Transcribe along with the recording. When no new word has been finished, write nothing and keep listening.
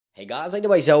Hey guys, like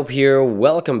myself here,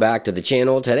 welcome back to the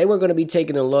channel. Today we're going to be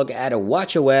taking a look at a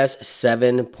WatchOS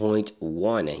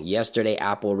 7.1. Yesterday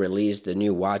Apple released the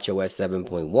new WatchOS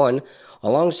 7.1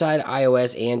 alongside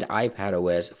iOS and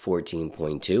iPadOS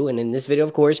 14.2, and in this video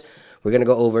of course we're going to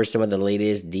go over some of the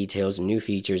latest details, new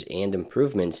features, and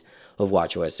improvements of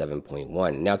WatchOS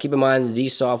 7.1. Now keep in mind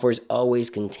these softwares always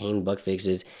contain bug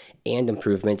fixes and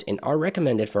improvements and are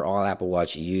recommended for all Apple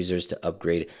Watch users to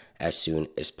upgrade as soon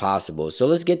as possible. So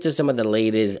let's get to some of the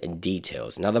latest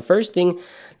details. Now the first thing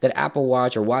that Apple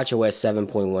Watch or WatchOS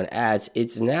 7.1 adds,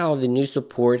 it's now the new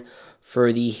support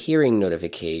for the hearing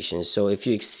notifications. So if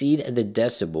you exceed the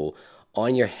decibel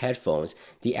on your headphones,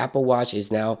 the Apple Watch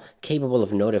is now capable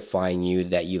of notifying you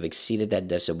that you've exceeded that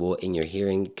decibel and your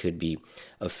hearing could be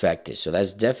affected. So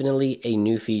that's definitely a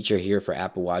new feature here for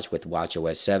Apple Watch with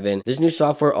WatchOS 7. This new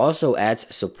software also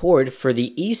adds support for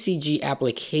the ECG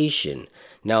application.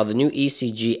 Now the new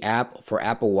ECG app for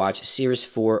Apple Watch Series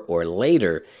 4 or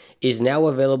later is now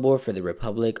available for the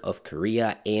Republic of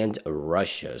Korea and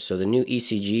Russia. So the new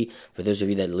ECG, for those of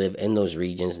you that live in those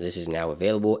regions, this is now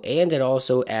available, and it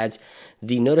also adds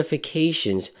the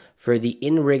notifications for the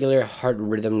irregular heart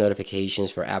rhythm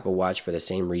notifications for Apple Watch for the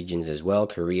same regions as well,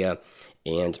 Korea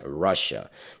and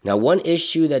Russia. Now, one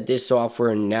issue that this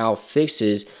software now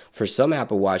fixes for some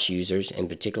Apple Watch users, in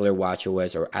particular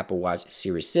WatchOS or Apple Watch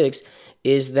Series 6,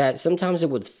 is that sometimes it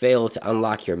would fail to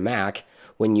unlock your Mac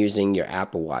when using your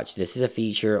Apple Watch. This is a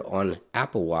feature on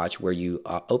Apple Watch where you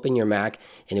open your Mac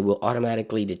and it will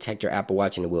automatically detect your Apple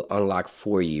Watch and it will unlock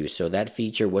for you. So that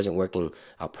feature wasn't working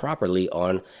properly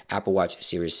on Apple Watch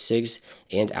Series 6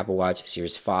 and Apple Watch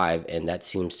Series 5, and that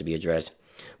seems to be addressed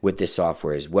with this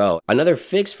software as well. Another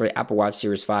fix for Apple Watch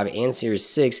Series 5 and Series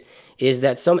 6 is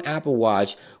that some Apple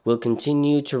Watch will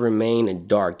continue to remain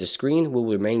dark. The screen will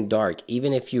remain dark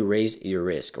even if you raise your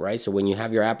wrist, right? So when you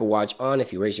have your Apple Watch on,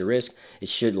 if you raise your wrist, it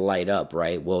should light up,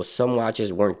 right? Well, some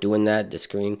watches weren't doing that. The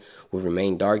screen will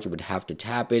remain dark. You would have to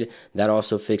tap it. That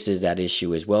also fixes that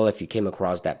issue as well. If you came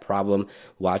across that problem,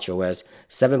 WatchOS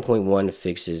 7.1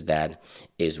 fixes that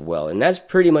as well. And that's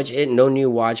pretty much it. No new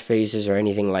watch faces or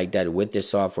anything like that with this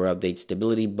software update.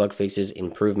 Stability, bug fixes,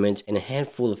 improvements, and a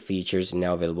handful of features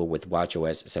now available with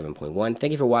WatchOS 7.1.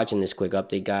 Thank you for watching this quick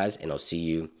update, guys, and I'll see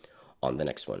you on the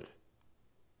next one.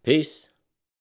 Peace.